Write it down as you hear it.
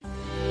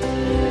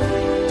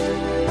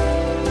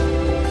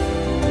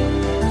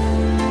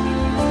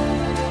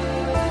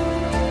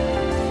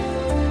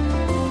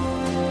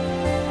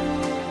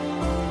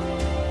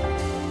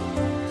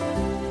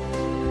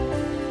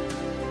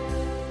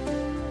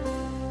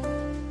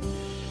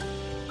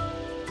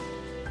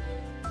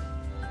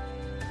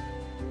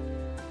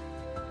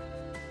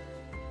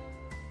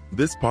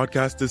This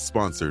podcast is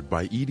sponsored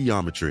by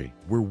Ediometry,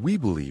 where we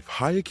believe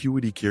high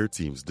acuity care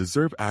teams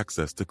deserve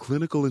access to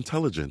clinical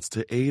intelligence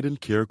to aid in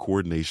care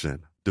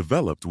coordination.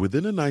 Developed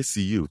within an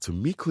ICU to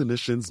meet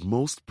clinicians'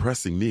 most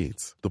pressing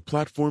needs, the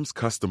platform's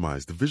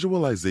customized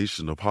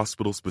visualization of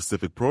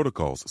hospital-specific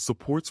protocols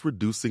supports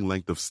reducing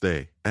length of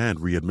stay and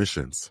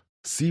readmissions.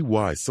 See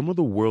why some of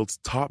the world's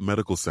top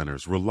medical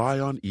centers rely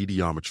on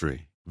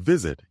Ediometry.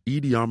 Visit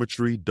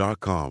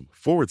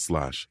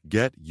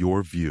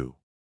ediometry.com/get-your-view.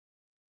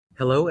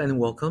 Hello and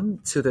welcome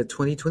to the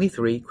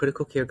 2023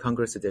 Critical Care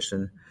Congress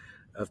edition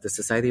of the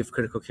Society of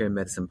Critical Care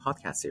Medicine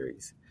podcast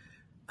series.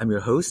 I'm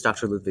your host,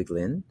 Dr. Ludwig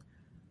Lin.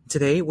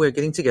 Today, we're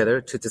getting together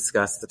to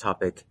discuss the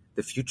topic,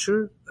 the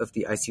future of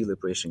the ICU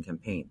Liberation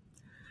Campaign.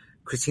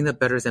 Christina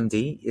Betters,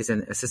 MD, is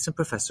an assistant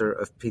professor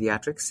of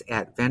pediatrics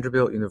at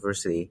Vanderbilt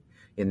University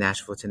in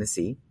Nashville,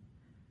 Tennessee.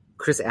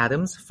 Chris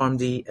Adams,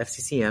 PharmD,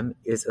 FCCM,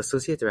 is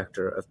associate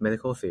director of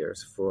medical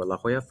affairs for La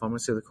Jolla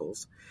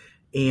Pharmaceuticals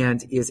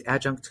and is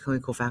adjunct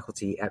clinical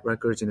faculty at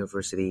Rutgers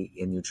University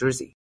in New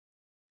Jersey.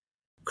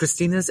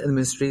 Christina's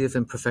administrative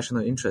and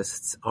professional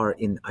interests are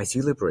in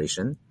ICU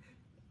liberation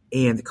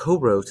and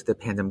co-wrote the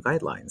Pandem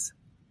Guidelines,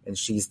 and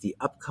she's the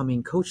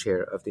upcoming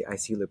co-chair of the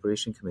ICU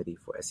Liberation Committee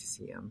for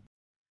SCCM.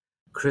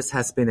 Chris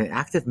has been an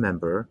active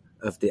member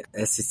of the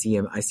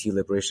SCCM ICU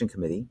Liberation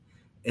Committee,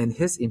 and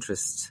his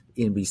interests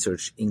in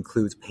research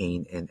include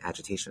pain and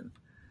agitation.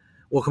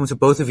 Welcome to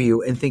both of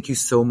you, and thank you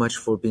so much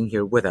for being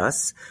here with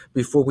us.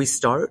 Before we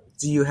start,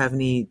 do you have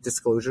any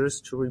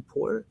disclosures to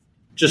report?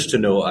 Just to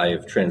know, I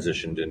have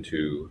transitioned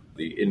into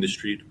the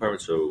industry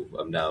department, so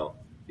I'm now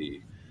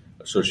the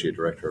Associate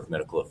Director of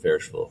Medical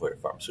Affairs for La Jolla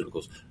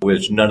Pharmaceuticals,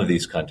 which none of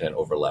these content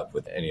overlap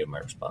with any of my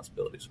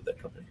responsibilities with that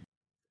company.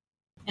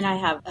 And I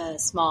have a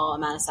small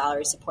amount of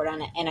salary support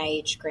on an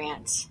NIH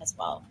grant as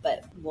well,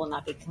 but will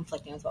not be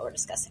conflicting with what we're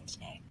discussing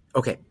today.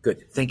 Okay,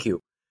 good. Thank you.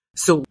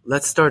 So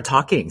let's start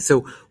talking.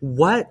 So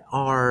what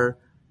are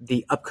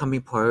the upcoming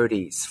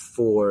priorities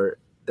for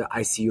the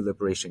ICU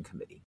Liberation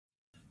Committee?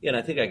 Yeah, and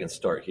I think I can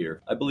start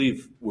here. I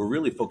believe we're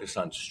really focused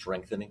on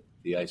strengthening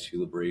the ICU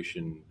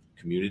Liberation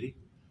community.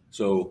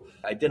 So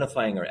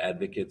identifying our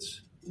advocates,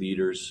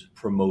 leaders,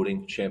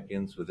 promoting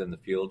champions within the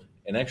field,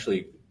 and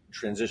actually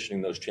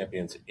transitioning those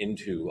champions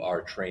into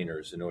our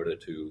trainers in order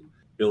to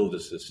build a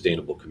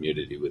sustainable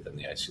community within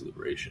the ICU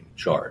Liberation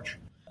charge.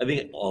 I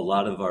think a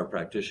lot of our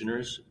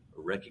practitioners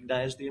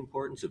recognize the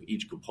importance of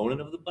each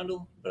component of the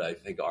bundle, but I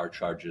think our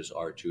charges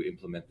are to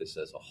implement this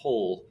as a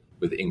whole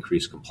with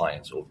increased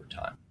compliance over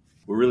time.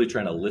 We're really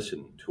trying to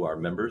listen to our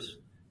members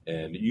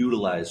and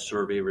utilize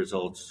survey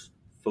results,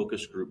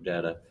 focus group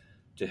data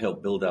to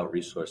help build out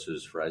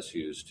resources for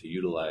ICUs to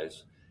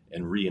utilize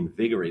and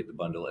reinvigorate the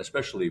bundle,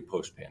 especially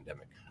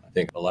post-pandemic. I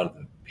think a lot of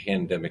the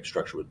pandemic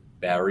structure with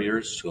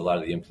barriers to a lot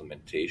of the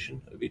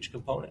implementation of each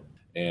component.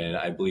 And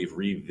I believe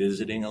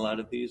revisiting a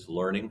lot of these,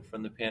 learning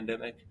from the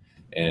pandemic,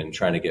 and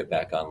trying to get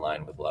back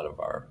online with a lot of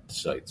our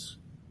sites.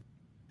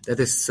 That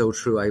is so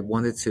true. I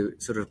wanted to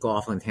sort of go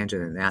off on a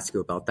tangent and ask you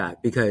about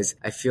that because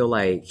I feel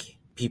like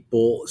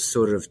people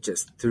sort of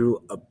just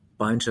threw a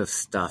bunch of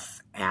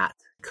stuff at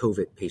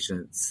COVID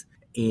patients,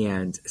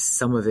 and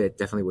some of it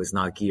definitely was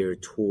not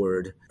geared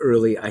toward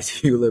early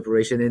ICU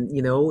liberation. And,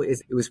 you know,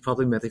 it was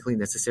probably medically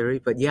necessary.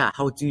 But yeah,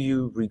 how do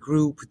you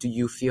regroup? Do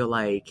you feel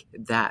like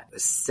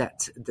that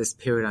set this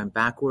paradigm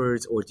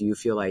backwards, or do you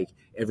feel like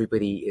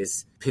everybody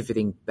is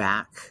pivoting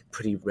back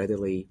pretty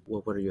readily?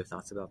 What are your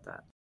thoughts about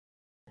that?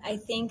 I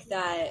think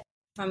that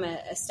from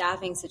a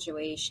staffing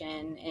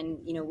situation, and,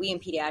 you know, we in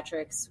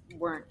pediatrics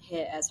weren't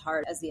hit as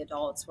hard as the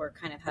adults. We're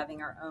kind of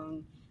having our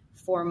own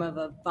form of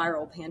a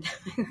viral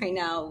pandemic right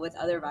now with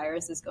other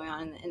viruses going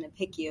on in the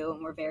PICU,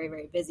 and we're very,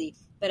 very busy.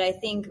 But I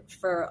think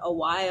for a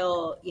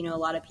while, you know, a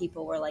lot of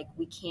people were like,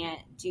 we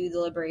can't do the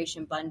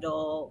Liberation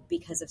Bundle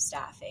because of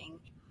staffing.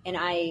 And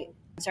I'm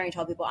starting to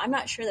tell people, I'm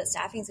not sure that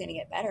staffing is going to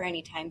get better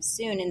anytime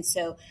soon. And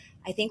so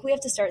I think we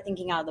have to start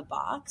thinking out of the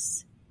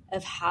box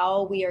of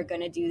how we are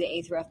going to do the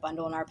A through F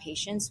bundle in our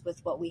patients with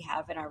what we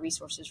have in our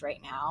resources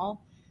right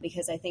now,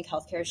 because I think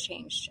healthcare has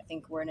changed. I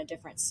think we're in a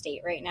different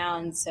state right now.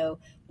 And so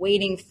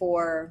waiting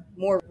for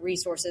more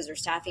resources or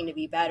staffing to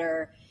be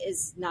better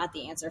is not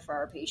the answer for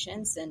our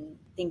patients, and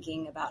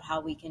thinking about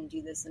how we can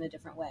do this in a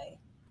different way.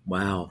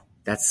 Wow,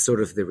 that's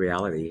sort of the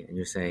reality. And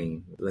you're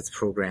saying, let's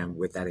program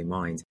with that in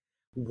mind.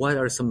 What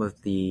are some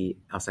of the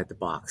outside the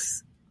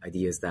box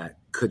ideas that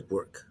could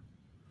work?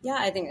 Yeah,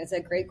 I think that's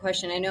a great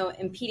question. I know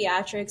in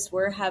pediatrics,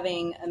 we're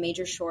having a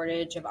major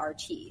shortage of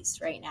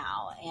RTs right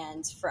now.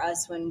 And for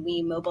us, when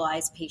we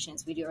mobilize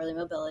patients, we do early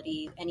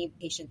mobility. Any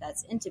patient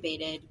that's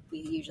intubated, we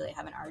usually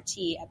have an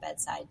RT at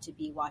bedside to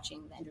be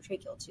watching the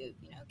endotracheal tube.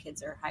 You know,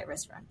 kids are high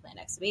risk for unplanned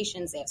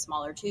extubations. They have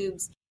smaller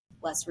tubes,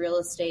 less real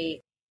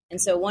estate. And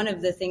so one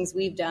of the things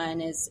we've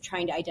done is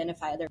trying to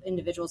identify other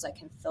individuals that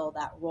can fill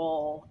that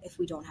role if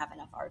we don't have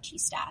enough RT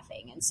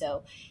staffing. And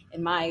so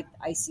in my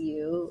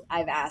ICU,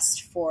 I've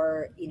asked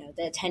for,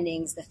 the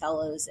attendings, the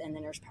fellows, and the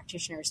nurse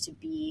practitioners to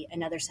be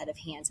another set of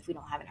hands if we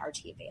don't have an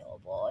RT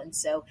available. And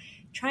so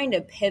trying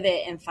to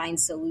pivot and find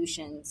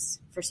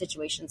solutions for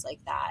situations like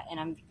that.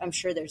 And I'm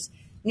sure there's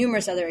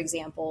numerous other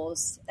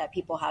examples that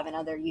people have in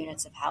other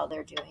units of how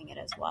they're doing it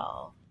as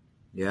well.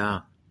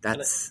 Yeah.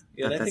 That's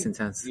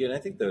intense. Yeah, and I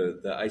think the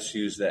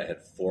ICUs that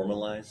had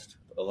formalized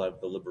a lot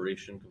of the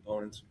liberation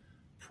components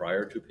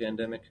prior to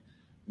pandemic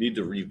need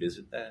to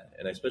revisit that,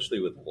 and especially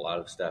with a lot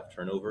of staff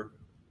turnover,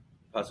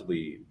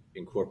 possibly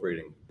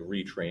incorporating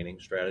retraining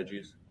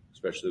strategies,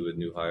 especially with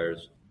new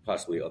hires,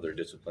 possibly other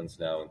disciplines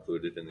now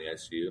included in the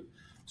ICU.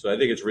 So I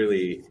think it's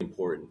really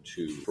important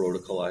to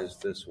protocolize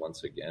this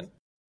once again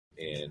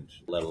and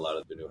let a lot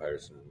of the new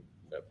hires and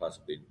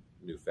possibly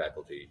new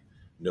faculty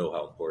know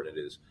how important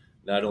it is,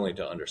 not only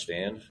to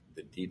understand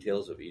the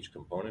details of each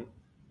component,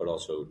 but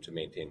also to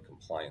maintain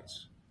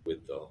compliance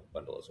with the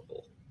bundle as a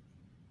whole.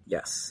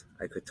 Yes,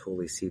 I could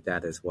totally see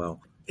that as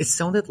well. It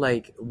sounded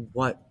like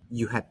what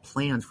you had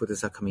planned for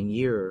this upcoming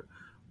year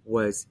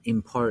was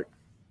in part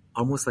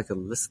almost like a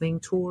listening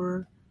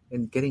tour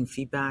and getting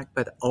feedback,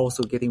 but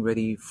also getting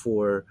ready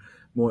for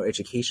more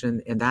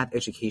education. And that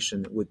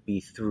education would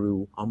be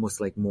through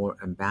almost like more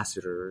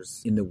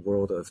ambassadors in the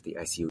world of the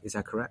ICU. Is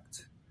that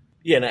correct?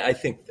 Yeah, and I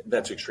think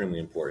that's extremely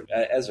important.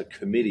 As a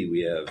committee,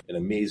 we have an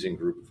amazing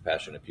group of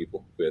passionate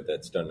people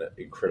that's done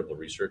incredible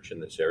research in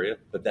this area,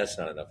 but that's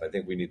not enough. I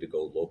think we need to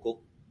go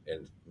local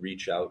and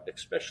reach out,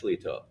 especially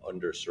to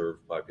underserved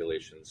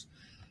populations,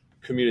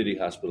 community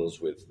hospitals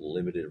with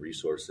limited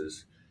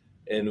resources,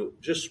 and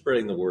just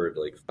spreading the word,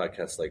 like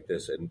podcasts like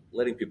this, and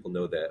letting people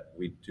know that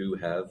we do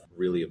have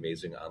really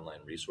amazing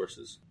online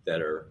resources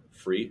that are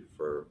free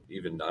for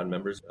even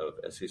non-members of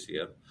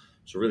SCCM.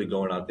 So really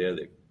going out there,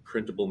 the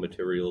printable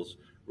materials,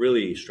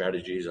 really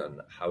strategies on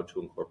how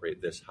to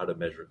incorporate this, how to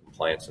measure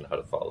compliance, and how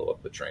to follow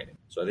up with training.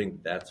 So I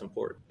think that's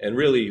important. And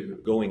really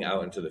going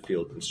out into the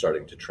field and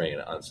starting to train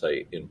on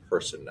site in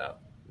person now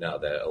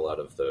that a lot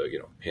of the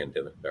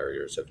pandemic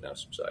barriers have now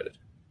subsided.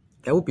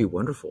 That would be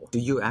wonderful. Do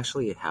you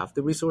actually have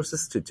the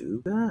resources to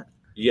do that?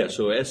 Yeah,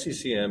 so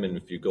SCCM, and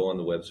if you go on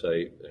the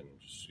website and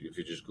if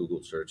you just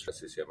Google search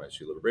SCCM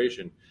ICU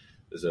Liberation,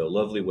 there's a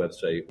lovely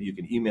website. You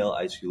can email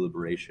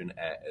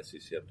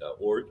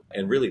iculuberation@sccm.org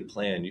and really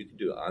plan. You can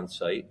do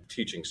on-site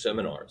teaching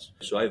seminars.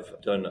 So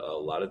I've done a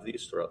lot of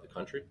these throughout the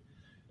country,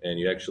 and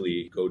you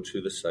actually go to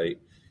the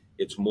site.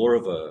 It's more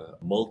of a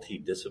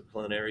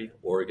multidisciplinary,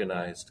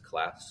 organized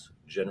class,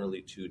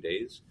 generally 2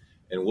 days.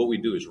 And what we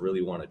do is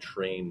really want to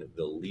train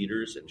the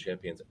leaders and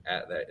champions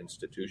at that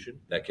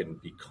institution that can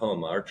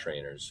become our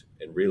trainers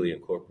and really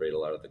incorporate a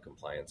lot of the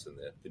compliance and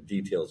the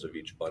details of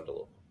each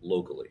bundle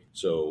locally.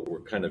 So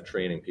we're kind of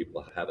training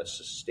people to have a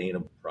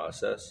sustainable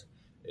process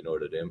in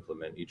order to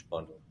implement each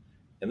bundle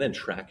and then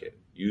track it,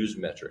 use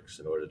metrics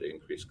in order to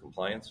increase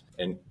compliance,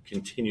 and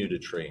continue to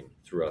train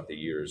throughout the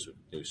years of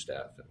new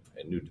staff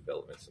and new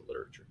developments in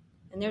literature.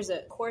 And there's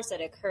a course that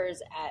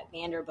occurs at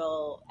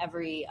Vanderbilt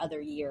every other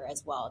year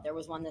as well. There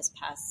was one this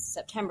past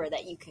September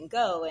that you can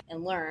go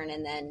and learn,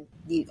 and then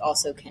you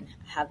also can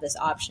have this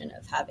option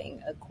of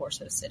having a course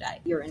hosted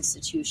at your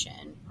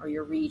institution or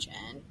your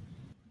region.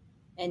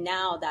 And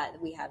now that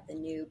we have the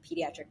new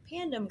pediatric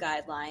Pandem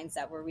guidelines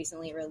that were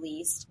recently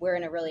released, we're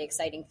in a really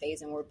exciting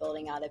phase, and we're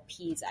building out a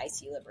PEDS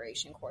ICU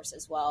Liberation course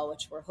as well,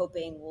 which we're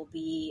hoping will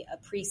be a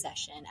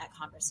pre-session at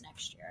Congress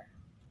next year.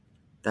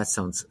 That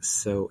sounds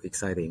so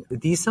exciting.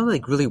 These sound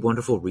like really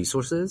wonderful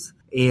resources.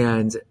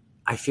 And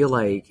I feel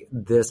like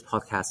this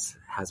podcast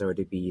has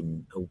already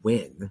been a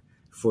win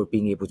for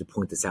being able to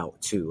point this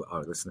out to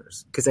our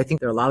listeners. Because I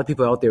think there are a lot of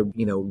people out there,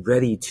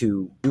 ready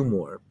to do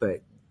more,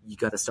 but you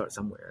got to start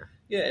somewhere.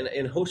 Yeah,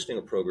 and hosting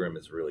a program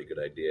is a really good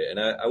idea. And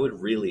I would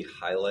really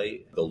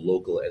highlight the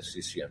local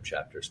SCCM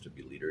chapters to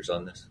be leaders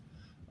on this.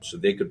 So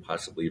they could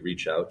possibly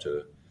reach out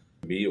to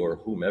me or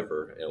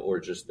whomever, or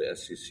just the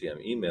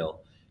SCCM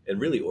email, and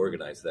really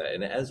organize that.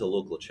 And as a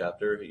local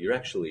chapter, you're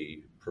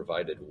actually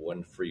provided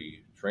one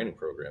free training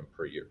program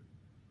per year.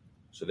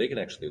 So they can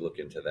actually look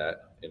into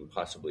that and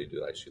possibly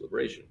do ICU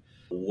Liberation.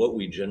 What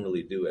we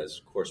generally do as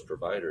course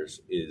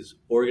providers is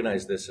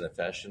organize this in a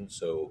fashion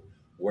so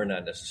we're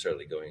not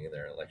necessarily going in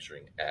there and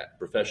lecturing at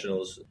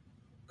professionals.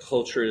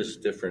 Culture is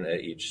different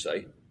at each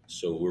site.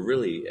 So we're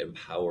really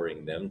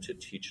empowering them to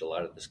teach a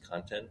lot of this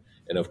content.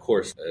 And of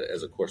course,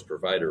 as a course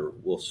provider,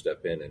 we'll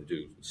step in and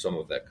do some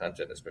of that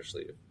content,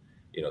 especially if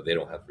they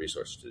don't have the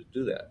resources to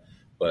do that.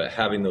 But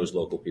having those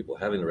local people,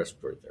 having the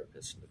respiratory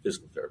therapists and the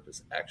physical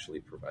therapists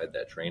actually provide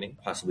that training,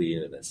 possibly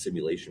in a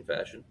simulation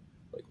fashion,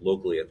 like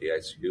locally at the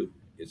ICU,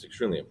 is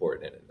extremely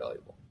important and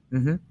invaluable.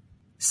 Mm-hmm.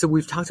 So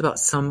we've talked about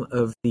some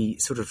of the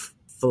sort of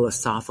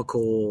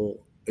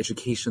philosophical,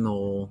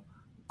 educational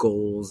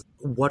goals.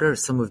 What are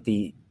some of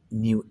the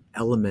new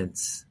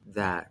elements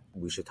that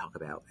we should talk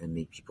about and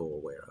make people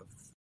aware of?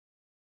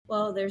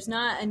 Well, there's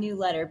not a new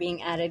letter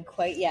being added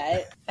quite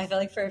yet. I feel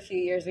like for a few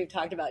years we've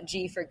talked about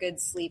G for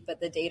good sleep, but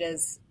the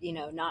data's,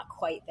 not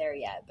quite there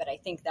yet. But I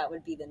think that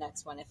would be the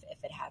next one if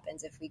it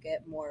happens, if we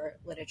get more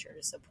literature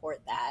to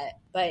support that.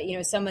 But,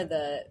 some of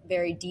the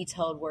very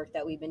detailed work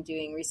that we've been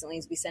doing recently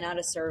is we sent out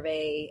a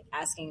survey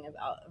asking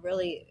about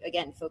really,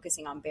 again,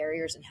 focusing on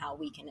barriers and how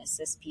we can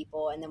assist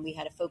people. And then we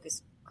had a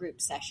focus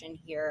group session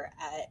here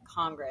at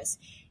Congress,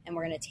 and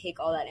we're going to take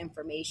all that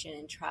information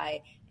and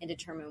try and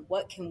determine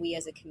what can we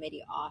as a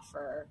committee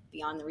offer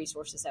beyond the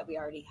resources that we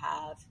already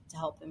have to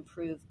help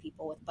improve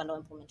people with bundle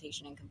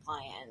implementation and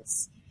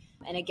compliance.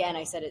 And again,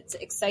 I said it's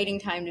an exciting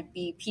time to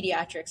be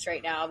pediatrics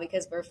right now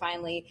because we're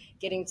finally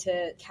getting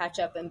to catch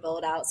up and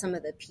build out some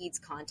of the peds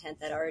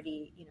content that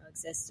already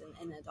exists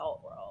in the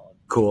adult world.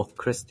 Cool.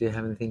 Chris, do you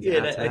have anything to add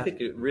to that? I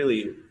think it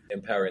really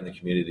empowering the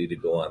community to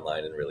go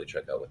online and really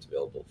check out what's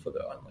available for the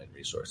online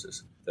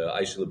resources. The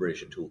ICU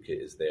Liberation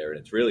Toolkit is there, and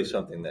it's really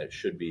something that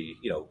should be,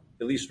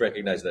 at least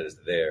recognize that it's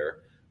there,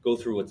 go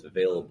through what's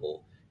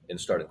available, and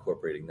start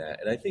incorporating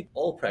that. And I think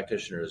all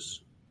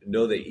practitioners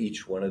know that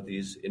each one of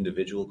these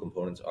individual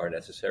components are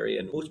necessary,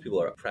 and most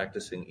people are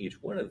practicing each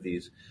one of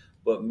these,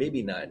 but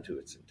maybe not into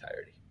its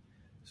entirety.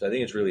 So I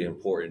think it's really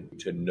important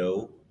to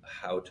know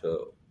how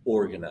to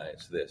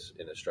organize this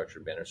in a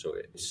structured manner so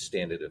it's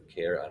standard of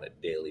care on a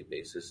daily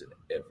basis in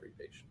every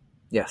patient.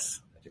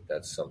 Yes. I think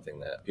that's something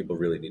that people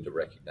really need to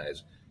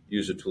recognize.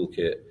 Use a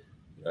toolkit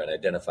and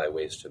identify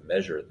ways to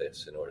measure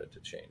this in order to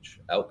change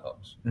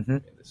outcomes. Mm-hmm.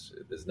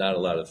 There's not a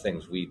lot of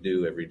things we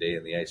do every day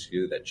in the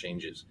ICU that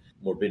changes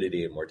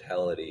morbidity and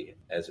mortality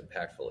as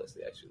impactful as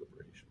the ICU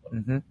liberation level.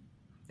 Mm-hmm.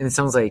 And it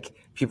sounds like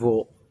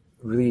people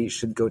really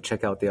should go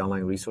check out the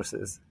online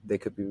resources. They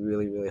could be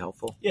really, really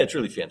helpful. Yeah, it's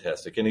really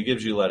fantastic. And it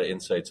gives you a lot of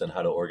insights on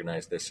how to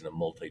organize this in a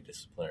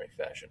multidisciplinary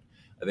fashion.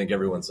 I think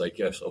everyone's like,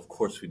 yes, of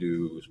course we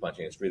do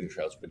spontaneous breathing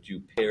trials, but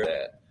you pair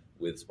that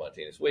with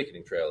spontaneous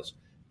awakening trials,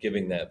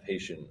 giving that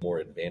patient more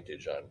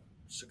advantage on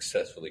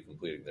successfully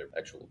completing their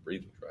actual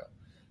breathing trial.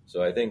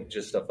 So I think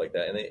just stuff like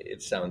that, and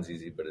it sounds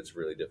easy, but it's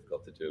really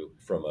difficult to do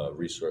from a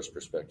resource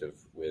perspective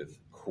with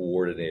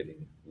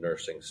coordinating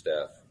nursing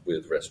staff,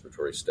 with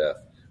respiratory staff,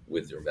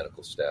 with your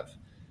medical staff,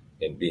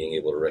 and being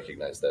able to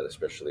recognize that,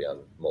 especially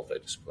on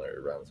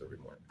multidisciplinary rounds every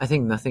morning. I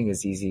think nothing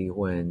is easy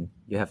when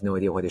you have no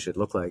idea what it should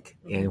look like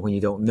and when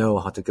you don't know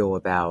how to go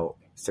about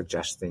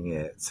suggesting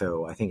it.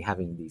 So I think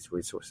having these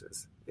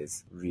resources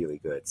is really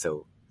good.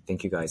 So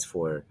thank you guys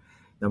for,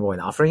 number one,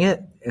 offering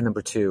it, and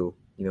number two,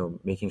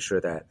 making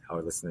sure that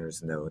our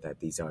listeners know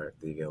that these are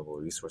the available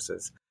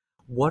resources.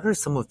 What are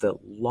some of the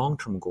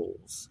long-term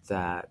goals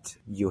that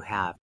you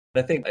have?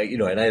 I think,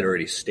 and I had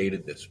already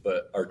stated this,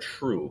 but our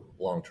true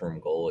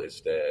long-term goal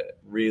is to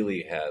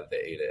really have the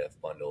A to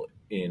F bundle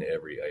in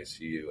every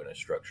ICU in a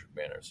structured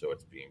manner, so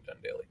it's being done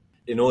daily.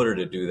 In order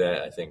to do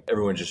that, I think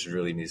everyone just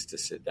really needs to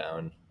sit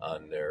down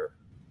on their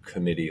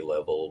committee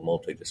level,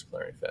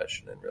 multidisciplinary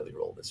fashion, and really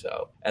roll this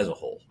out as a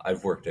whole.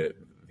 I've worked at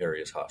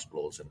various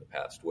hospitals in the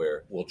past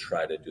where we'll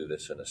try to do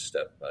this in a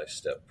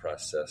step-by-step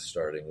process,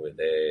 starting with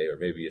A, or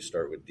maybe you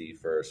start with D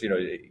first.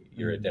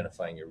 You're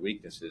identifying your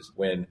weaknesses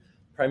when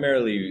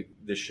primarily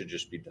this should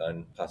just be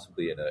done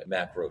possibly in a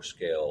macro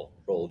scale,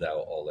 rolled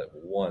out all at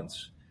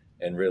once,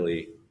 and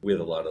really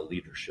with a lot of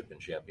leadership and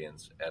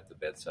champions at the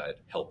bedside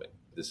helping.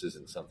 This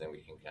isn't something we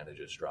can kind of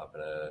just drop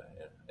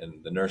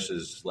in the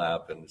nurse's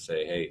lap and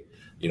say, hey,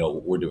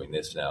 we're doing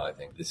this now. I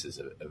think this is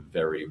a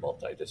very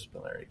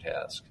multidisciplinary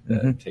task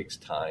that takes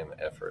time,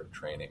 effort,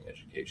 training,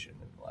 education,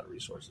 and a lot of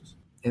resources.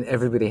 And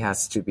everybody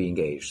has to be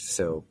engaged,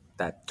 so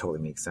that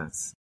totally makes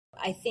sense.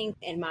 I think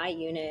in my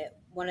unit,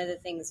 one of the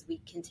things we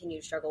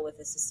continue to struggle with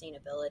is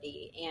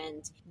sustainability.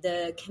 And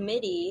the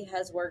committee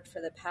has worked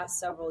for the past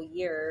several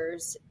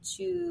years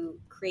to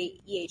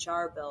create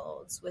EHR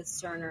builds with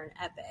Cerner and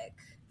Epic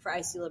for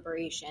ICU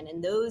Liberation.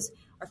 And those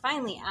are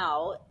finally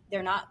out.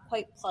 They're not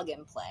quite plug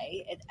and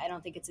play. I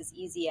don't think it's as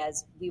easy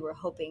as we were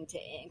hoping to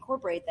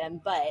incorporate them,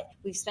 but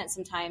we've spent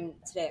some time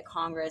today at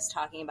Congress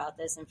talking about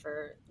this. And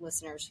for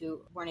listeners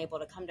who weren't able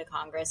to come to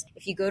Congress,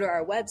 if you go to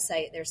our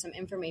website, there's some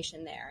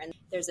information there. And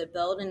there's a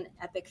Build an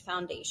Epic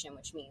Foundation,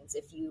 which means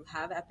if you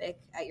have Epic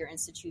at your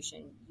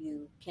institution,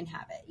 you can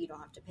have it. You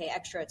don't have to pay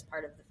extra. It's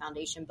part of the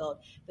foundation build,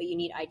 but you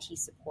need IT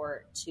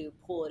support to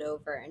pull it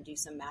over and do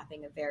some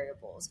mapping of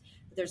variables.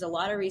 But there's a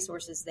lot of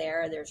resources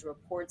there. There's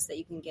reports that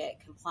you can get,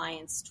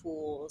 compliance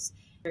tools.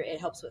 It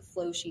helps with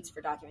flow sheets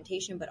for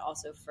documentation, but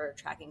also for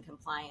tracking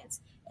compliance.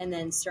 And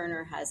then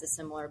Cerner has a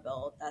similar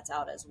build that's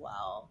out as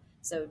well.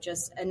 So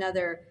just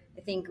another,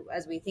 I think,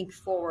 as we think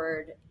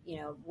forward,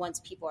 once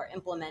people are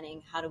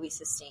implementing, how do we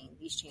sustain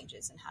these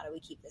changes and how do we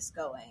keep this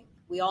going?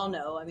 We all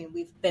know,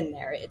 we've been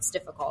there. It's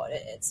difficult.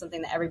 It's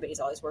something that everybody's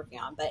always working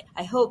on. But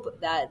I hope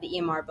that the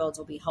EMR builds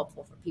will be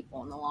helpful for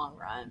people in the long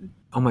run.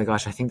 Oh my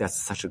gosh, I think that's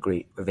such a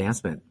great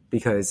advancement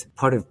because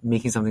part of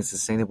making something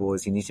sustainable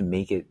is you need to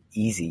make it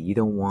easy. You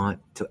don't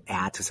want to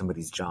add to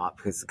somebody's job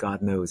because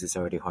God knows it's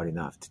already hard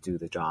enough to do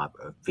the job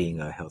of being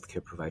a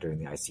healthcare provider in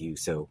the ICU.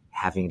 So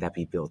having that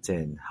be built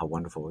in, how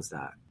wonderful is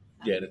that?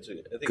 Yeah, and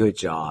I think Good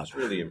job. It's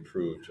really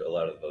improved a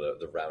lot of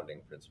the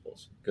rounding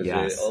principles because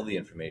Yes. all the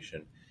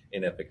information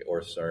in Epic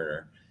or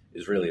Cerner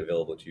is really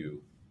available to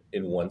you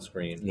in one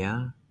screen.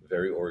 Yeah.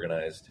 Very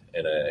organized,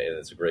 and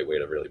it's a great way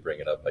to really bring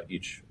it up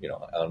each,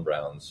 on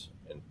rounds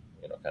in,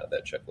 kind of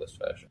that checklist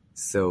fashion.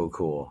 So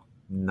cool.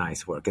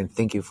 Nice work. And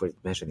thank you for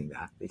mentioning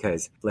that,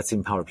 because let's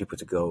empower people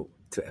to go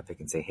to Epic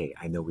and say, hey,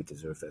 I know we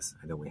deserve this.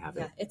 I know we have it.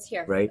 Yeah, it's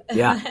here. Right?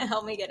 Yeah.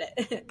 Help me get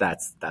it.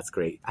 That's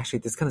great. Actually,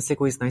 this kind of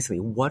segues nicely.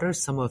 What are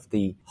some of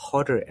the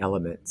harder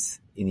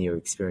elements in your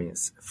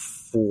experience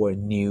for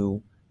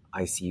new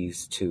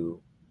ICUs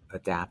to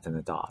adapt and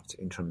adopt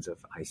in terms of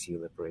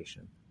ICU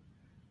liberation?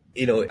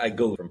 I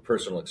go from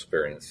personal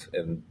experience,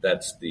 and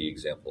that's the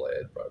example I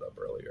had brought up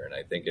earlier. And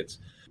I think it's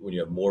when you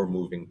have more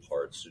moving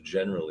parts,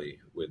 generally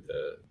with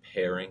the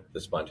pairing,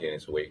 the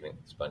spontaneous awakening,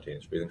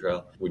 spontaneous breathing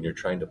trial, when you're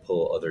trying to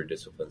pull other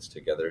disciplines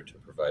together to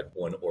provide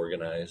one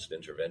organized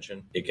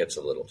intervention, it gets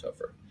a little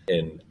tougher.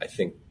 And I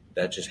think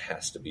that just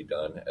has to be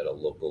done at a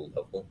local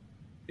level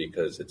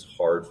because it's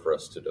hard for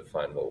us to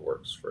define what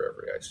works for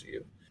every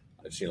ICU.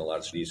 I've seen a lot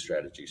of these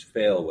strategies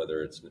fail,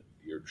 whether it's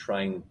you're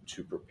trying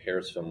to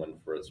prepare someone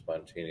for a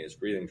spontaneous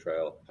breathing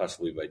trial,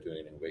 possibly by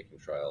doing an awakening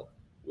trial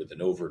with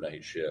an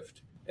overnight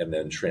shift and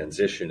then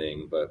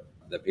transitioning, but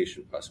the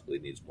patient possibly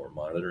needs more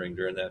monitoring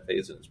during that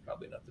phase, and it's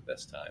probably not the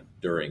best time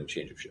during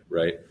change of shift,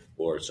 right?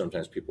 Or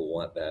sometimes people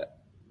want that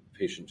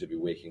patient to be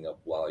waking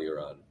up while you're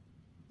on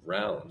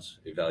rounds,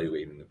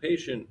 evaluating the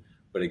patient.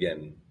 But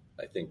again,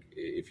 I think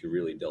if you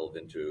really delve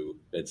into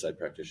bedside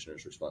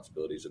practitioners'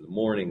 responsibilities in the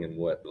morning and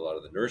what a lot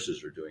of the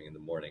nurses are doing in the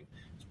morning,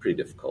 it's pretty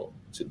difficult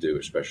to do,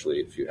 especially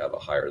if you have a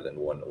higher than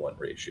 1-to-1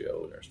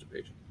 ratio nurse to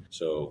patient.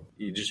 So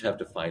you just have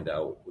to find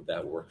out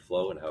that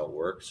workflow and how it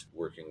works,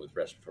 working with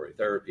respiratory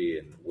therapy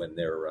and when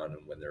they're around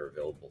and when they're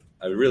available.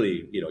 I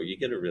really, you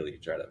got to really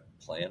try to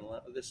plan a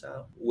lot of this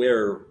out,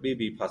 where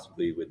maybe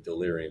possibly with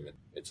delirium,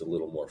 it's a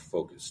little more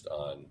focused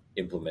on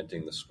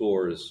implementing the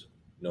scores,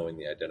 knowing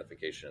the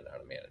identification and how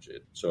to manage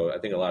it. So I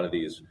think a lot of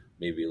these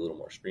may be a little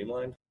more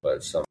streamlined,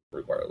 but some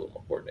require a little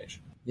more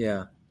coordination.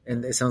 Yeah.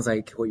 And it sounds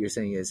like what you're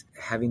saying is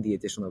having the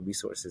additional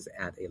resources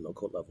at a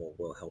local level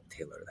will help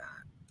tailor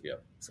that. Yeah.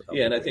 So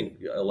and I think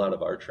a lot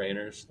of our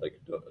trainers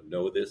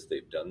know this,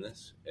 they've done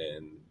this.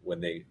 And when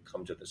they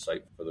come to the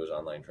site for those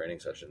online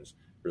training sessions,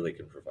 really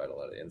can provide a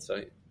lot of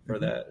insight for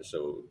that.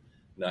 So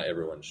not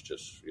everyone's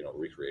just,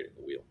 recreating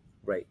the wheel.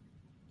 Right.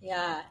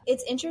 Yeah,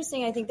 it's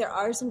interesting. I think there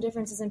are some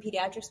differences in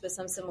pediatrics, but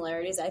some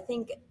similarities. I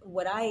think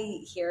what I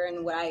hear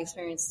and what I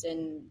experienced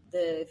in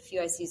the few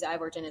ICUs I've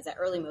worked in is that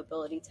early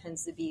mobility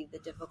tends to be the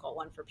difficult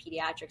one for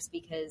pediatrics,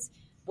 because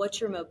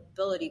what's your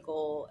mobility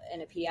goal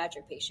in a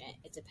pediatric patient?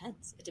 It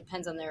depends. It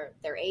depends on their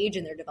age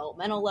and their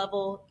developmental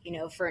level.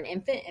 For an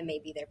infant, it may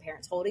be their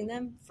parents holding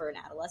them. For an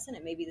adolescent,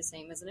 it may be the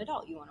same as an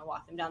adult. You want to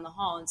walk them down the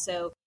hall. And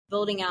so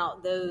building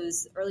out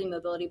those early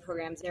mobility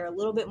programs, they're a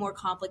little bit more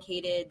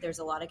complicated. There's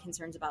a lot of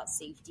concerns about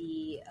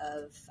safety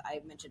of, I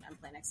mentioned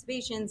unplanned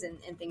extubations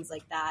and things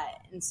like that.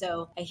 And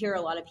so I hear a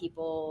lot of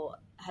people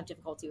have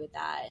difficulty with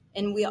that.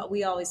 And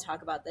we always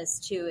talk about this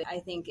too.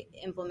 I think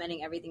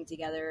implementing everything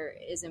together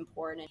is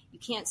important. You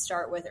can't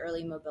start with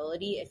early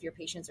mobility if your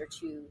patients are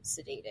too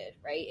sedated,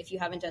 right? If you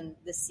haven't done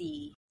the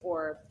C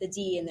or the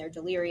D and they're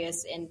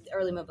delirious, and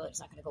early mobility is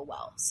not going to go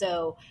well.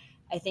 So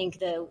I think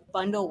the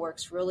bundle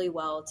works really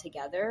well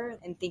together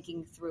and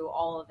thinking through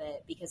all of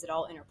it because it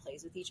all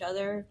interplays with each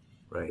other.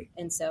 Right.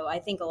 And so I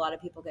think a lot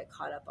of people get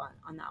caught up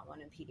on that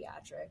one in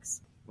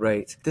pediatrics.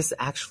 Right. This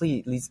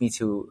actually leads me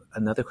to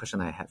another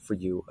question I had for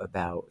you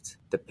about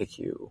the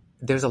PICU.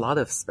 There's a lot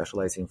of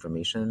specialized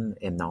information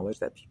and knowledge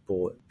that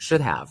people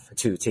should have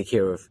to take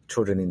care of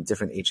children in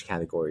different age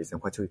categories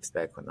and what to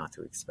expect, what not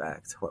to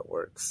expect, what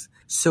works.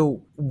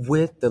 So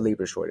with the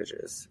labor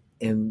shortages,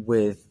 and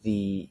with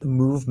the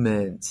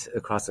movement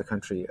across the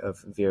country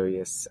of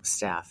various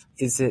staff,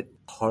 is it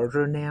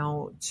harder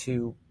now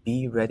to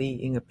be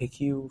ready in a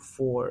PICU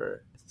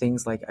for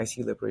things like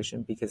ICU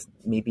liberation because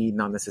maybe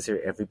not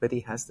necessarily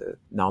everybody has the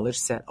knowledge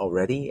set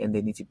already and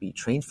they need to be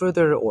trained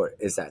further, or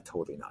is that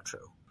totally not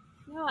true?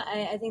 No,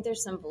 I think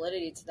there's some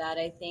validity to that.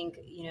 I think,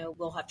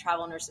 we'll have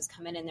travel nurses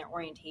come in and their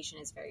orientation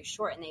is very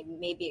short and they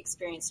may be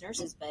experienced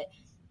nurses, but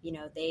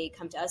they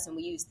come to us and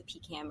we use the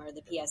PCAM or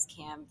the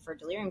PSCAM for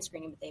delirium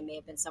screening, but they may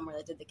have been somewhere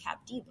that did the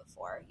CAP-D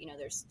before.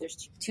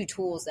 There's two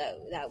tools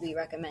that we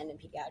recommend in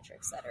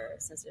pediatrics that are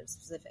sensitive,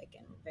 specific,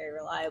 and very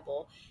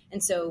reliable.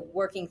 And so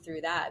working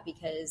through that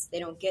because they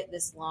don't get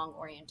this long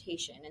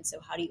orientation. And so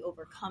how do you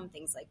overcome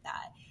things like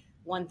that?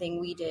 One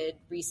thing we did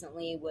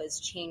recently was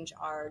change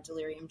our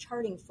delirium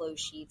charting flow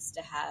sheets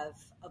to have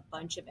a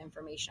bunch of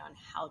information on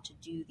how to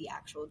do the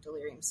actual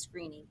delirium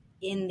screening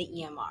in the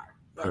EMR.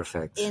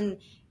 Perfect. In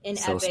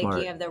so Epic,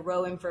 smart. you have the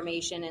row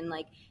information and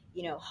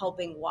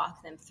helping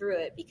walk them through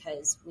it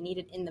because we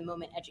needed in the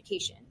moment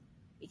education.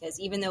 Because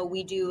even though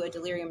we do a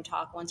delirium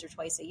talk once or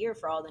twice a year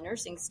for all the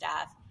nursing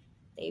staff,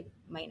 they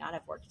might not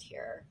have worked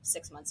here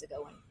 6 months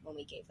ago when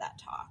we gave that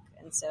talk.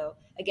 And so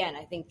again,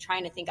 I think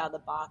trying to think out of the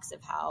box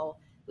of how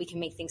we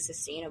can make things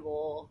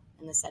sustainable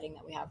in the setting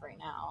that we have right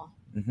now.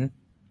 Mm-hmm.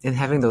 And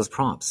having those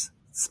prompts,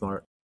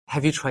 smart.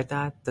 Have you tried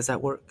that? Does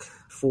that work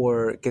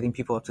for getting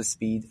people up to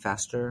speed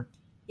faster?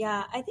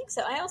 Yeah, I think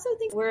so. I also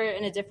think we're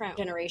in a different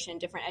generation,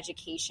 different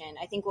education.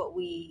 I think what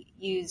we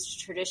used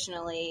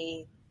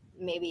traditionally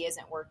maybe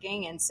isn't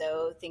working. And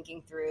so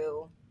thinking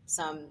through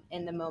some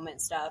in the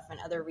moment stuff and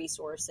other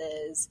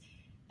resources,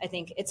 I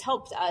think it's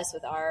helped us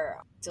with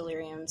our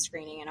delirium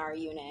screening in our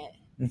unit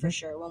for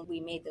sure when we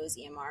made those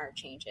EMR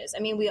changes.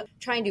 I mean, we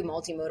try and do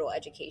multimodal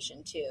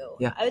education too.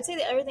 Yeah. I would say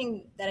the other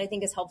thing that I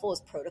think is helpful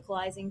is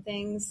protocolizing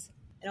things.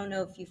 I don't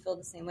know if you feel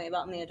the same way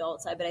about on the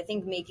adult side, but I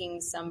think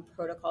making some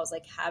protocols,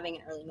 like having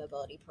an early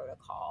mobility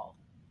protocol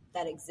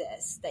that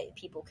exists that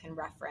people can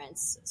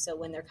reference. So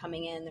when they're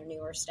coming in, they're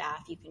newer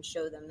staff, you can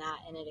show them that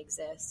and it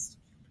exists.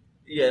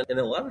 Yeah, and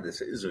a lot of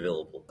this is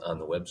available on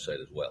the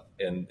website as well.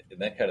 And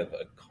that kind of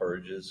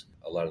encourages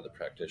a lot of the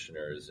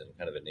practitioners and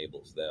kind of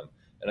enables them.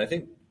 And I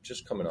think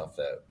just coming off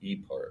that E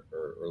part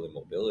or early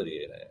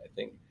mobility, and I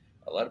think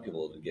a lot of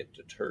people get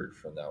deterred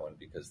from that one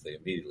because they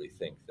immediately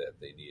think that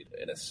they need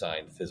an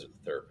assigned physical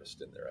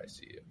therapist in their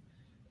ICU.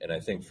 And I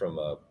think from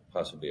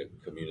possibly a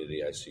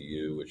community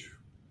ICU, which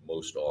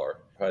most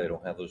are, probably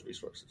don't have those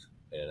resources.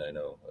 And I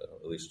know,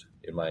 at least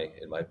in my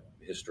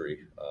history,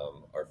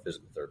 our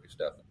physical therapy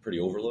staff is pretty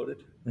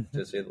overloaded,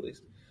 to say the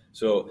least.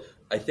 So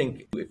I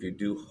think if you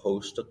do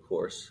host a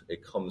course,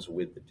 it comes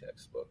with the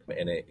textbook.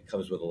 And it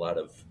comes with a lot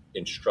of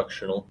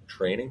instructional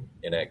training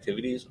and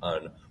activities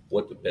on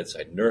what the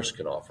bedside nurse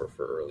can offer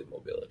for early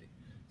mobility.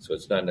 So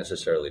it's not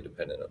necessarily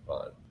dependent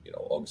upon,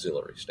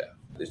 auxiliary staff.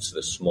 It's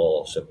the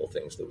small, simple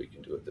things that we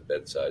can do at the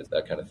bedside,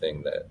 that kind of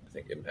thing that I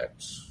think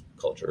impacts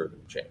culture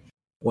and change.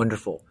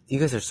 Wonderful. You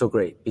guys are so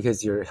great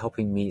because you're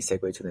helping me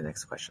segue to the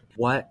next question.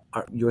 What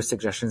are your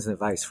suggestions and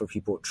advice for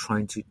people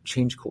trying to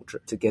change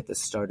culture, to get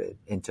this started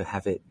and to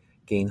have it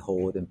gain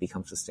hold and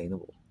become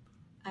sustainable?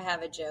 I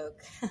have a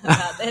joke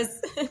about this.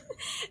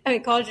 I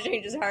mean, culture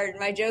change is hard.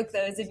 My joke,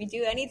 though, is if you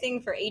do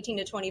anything for 18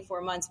 to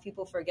 24 months,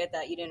 people forget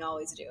that you didn't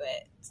always do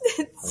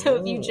it. So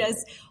if you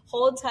just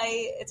hold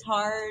tight, it's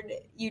hard,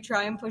 you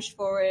try and push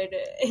forward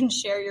and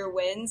share your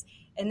wins,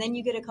 and then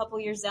you get a couple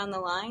years down the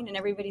line and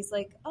everybody's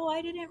like, oh,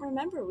 I didn't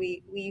remember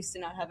we used to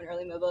not have an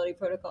early mobility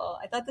protocol.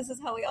 I thought this is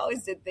how we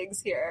always did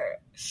things here.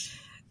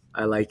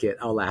 I like it.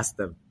 I'll ask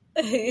them.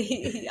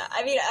 Yeah,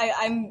 I mean,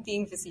 I'm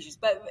being facetious,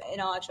 but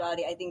in all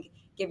actuality, I think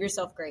give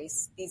yourself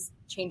grace. These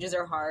changes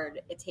are hard.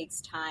 It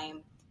takes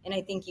time. And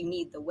I think you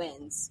need the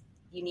wins.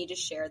 You need to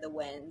share the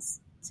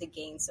wins to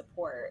gain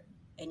support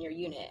in your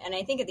unit. And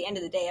I think at the end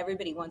of the day,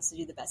 everybody wants to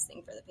do the best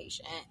thing for the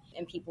patient,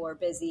 and people are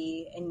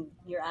busy, and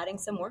you're adding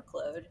some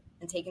workload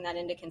and taking that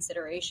into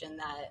consideration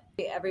that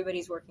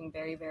everybody's working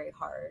very, very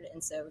hard.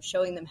 And so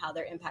showing them how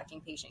they're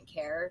impacting patient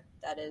care,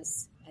 that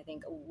is, I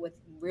think, with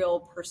real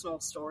personal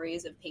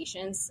stories of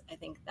patients, I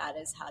think that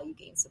is how you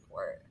gain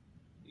support.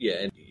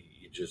 Yeah, and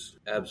you just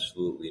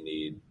absolutely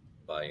need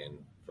buy-in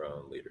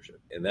from leadership.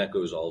 And that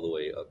goes all the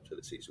way up to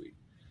the C-suite.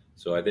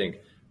 So I think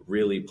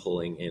really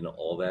pulling in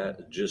all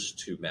that just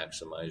to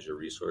maximize your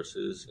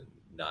resources and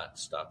not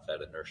stop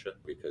that inertia.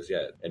 Because,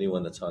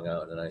 anyone that's hung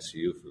out in an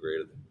ICU for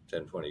greater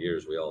than 10, 20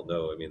 years, we all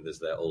know, I mean, there's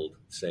that old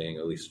saying,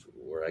 at least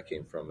where I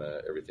came from,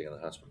 everything in the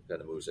hospital kind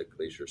of moves at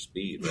glacier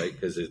speed, right?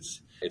 Because it's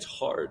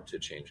hard to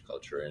change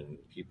culture, and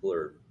people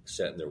are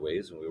set in their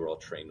ways, and we were all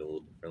trained a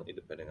little differently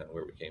depending on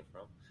where we came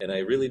from. And I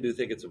really do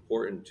think it's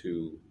important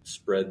to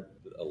spread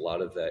a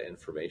lot of that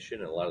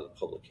information and a lot of the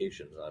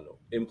publications on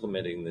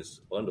implementing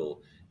this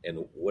bundle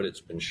and what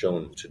it's been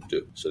shown to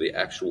do. So the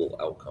actual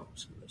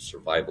outcomes, and the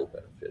survival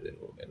benefit,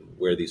 and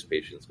where these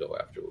patients go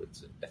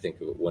afterwards. And I think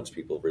once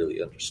people really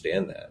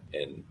understand that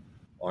and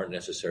aren't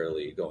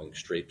necessarily going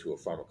straight to a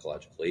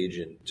pharmacological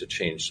agent to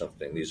change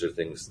something, these are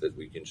things that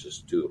we can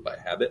just do by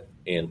habit,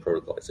 and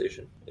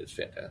protocolization is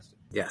fantastic.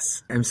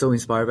 Yes, I'm so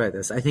inspired by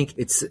this. I think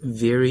it's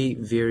very,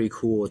 very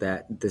cool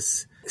that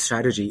this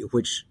strategy,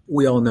 which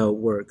we all know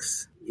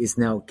works, is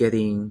now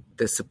getting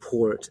the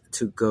support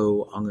to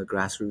go on a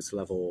grassroots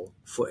level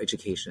for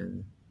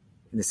education.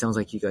 And it sounds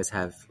like you guys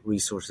have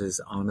resources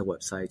on the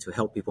website to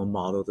help people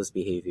model this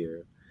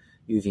behavior.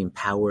 You've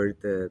empowered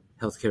the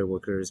healthcare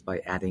workers by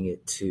adding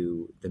it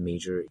to the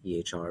major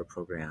EHR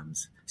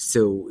programs.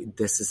 So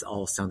this is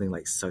all sounding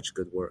like such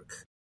good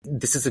work.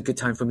 This is a good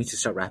time for me to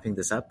start wrapping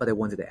this up, but I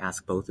wanted to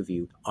ask both of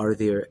you, are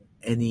there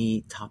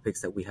any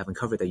topics that we haven't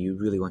covered that you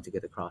really want to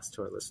get across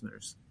to our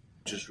listeners?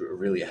 Just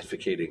really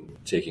advocating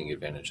taking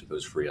advantage of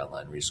those free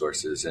online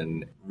resources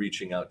and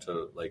reaching out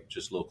to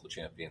just local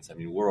champions. I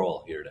mean, we're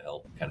all here to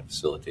help kind of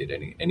facilitate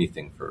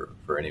anything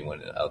for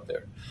anyone out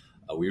there.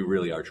 We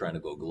really are trying to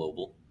go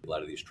global. A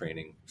lot of these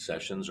training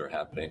sessions are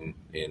happening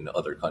in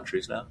other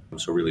countries now.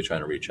 So really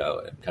trying to reach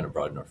out and kind of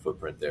broaden our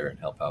footprint there and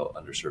help out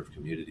underserved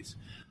communities.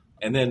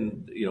 And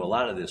then, a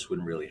lot of this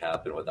wouldn't really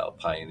happen without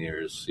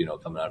pioneers,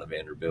 coming out of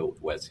Vanderbilt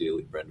with Wes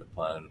Healy, Brenda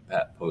Pun,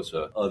 Pat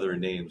Posa, other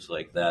names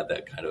like that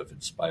kind of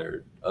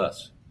inspired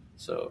us.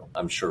 So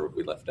I'm sure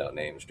we left out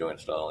names, Joanne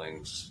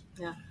Stallings.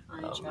 Yeah,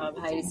 on a job,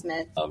 Heidi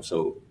Smith.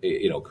 So,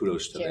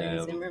 kudos to Jeremy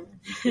them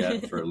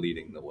Zimmerman. for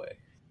leading the way.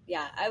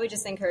 Yeah, I would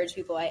just encourage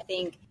people. I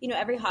think,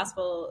 every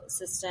hospital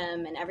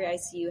system and every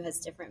ICU has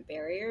different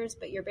barriers,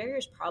 but your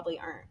barriers probably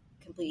aren't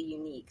completely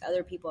unique.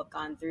 Other people have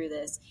gone through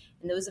this,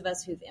 and those of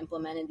us who've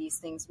implemented these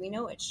things, we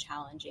know it's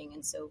challenging.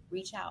 And so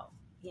reach out,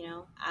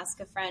 ask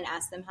a friend,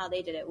 ask them how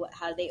they did it,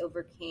 how they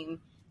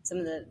overcame some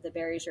of the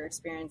barriers you're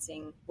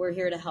experiencing. We're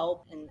here to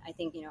help. And I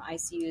think,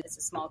 ICU is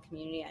a small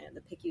community. I know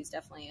the PICU is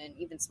definitely an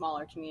even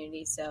smaller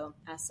community. So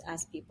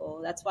ask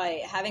people. That's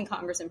why having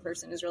Congress in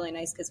person is really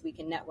nice, because we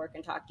can network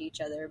and talk to each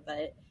other.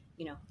 But,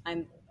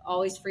 I'm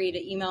always free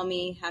to email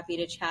me, happy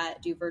to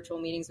chat, do virtual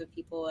meetings with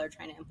people who are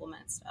trying to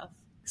implement stuff.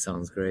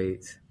 Sounds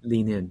great.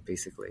 Lean in,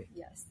 basically.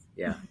 Yes.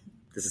 Yeah.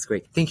 This is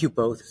great. Thank you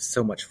both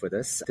so much for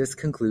this. This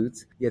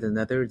concludes yet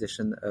another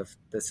edition of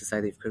the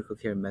Society of Critical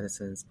Care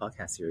Medicine's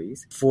podcast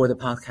series. For the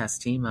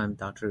podcast team, I'm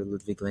Dr.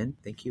 Ludwig Lin.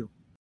 Thank you.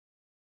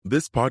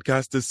 This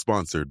podcast is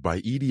sponsored by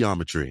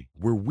Idiometry,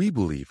 where we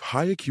believe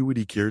high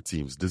acuity care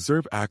teams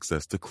deserve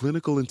access to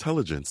clinical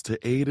intelligence to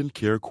aid in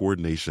care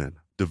coordination.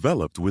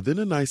 Developed within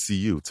an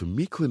ICU to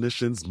meet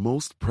clinicians'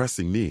 most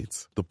pressing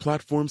needs, the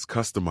platform's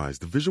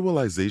customized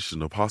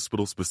visualization of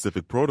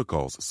hospital-specific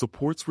protocols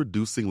supports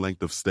reducing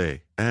length of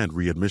stay and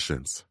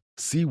readmissions.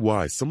 See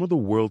why some of the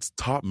world's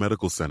top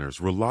medical centers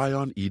rely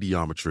on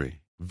Idiometry.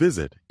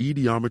 Visit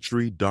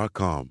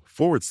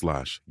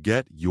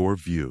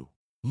idiometry.com/get-your-view.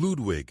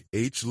 Ludwig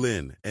H.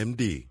 Lin,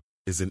 MD,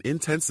 is an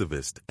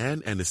intensivist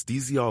and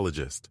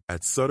anesthesiologist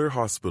at Sutter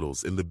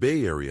Hospitals in the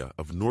Bay Area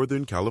of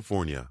Northern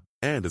California,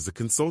 and is a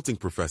consulting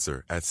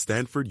professor at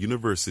Stanford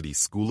University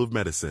School of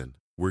Medicine,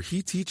 where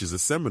he teaches a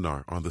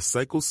seminar on the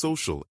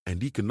psychosocial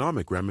and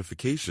economic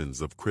ramifications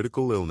of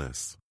critical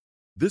illness.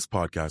 This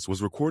podcast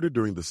was recorded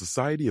during the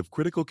Society of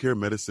Critical Care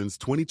Medicine's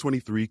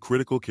 2023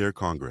 Critical Care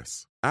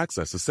Congress.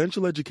 Access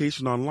essential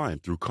education online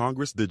through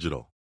Congress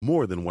Digital.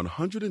 More than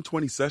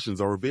 120 sessions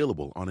are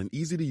available on an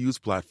easy-to-use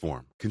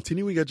platform.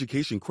 Continuing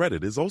education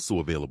credit is also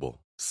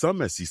available.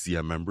 Some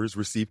SCCM members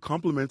receive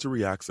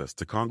complimentary access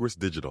to Congress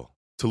Digital.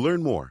 To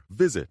learn more,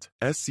 visit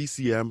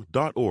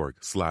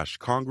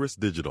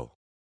sccm.org/congressdigital.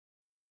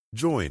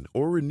 Join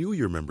or renew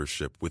your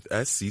membership with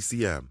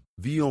SCCM,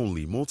 the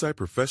only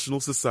multi-professional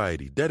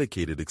society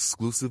dedicated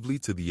exclusively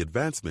to the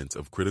advancement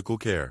of critical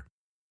care.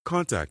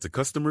 Contact a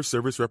customer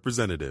service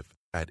representative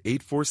at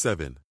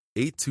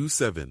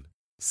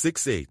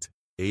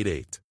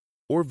 847-827-6888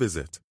 or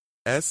visit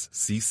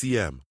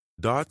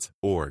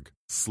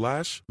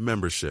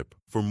sccm.org/membership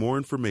for more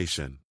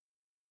information.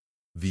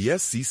 The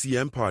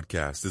SCCM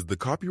podcast is the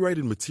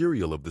copyrighted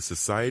material of the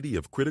Society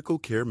of Critical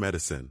Care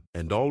Medicine,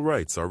 and all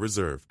rights are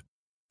reserved.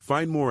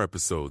 Find more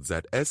episodes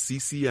at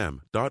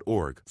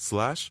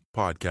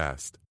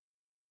sccm.org/podcast.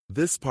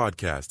 This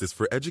podcast is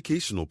for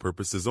educational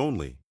purposes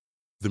only.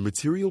 The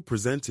material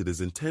presented is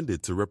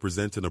intended to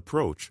represent an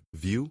approach,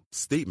 view,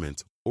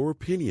 statement, or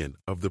opinion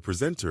of the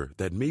presenter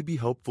that may be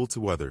helpful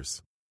to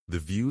others. The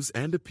views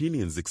and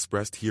opinions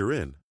expressed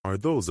herein are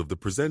those of the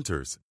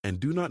presenters and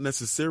do not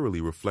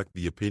necessarily reflect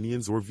the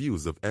opinions or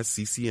views of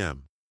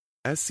SCCM.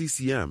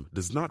 SCCM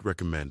does not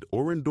recommend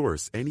or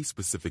endorse any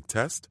specific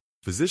test,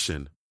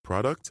 physician,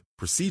 product,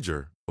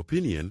 procedure,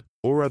 opinion,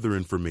 or other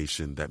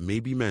information that may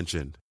be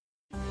mentioned.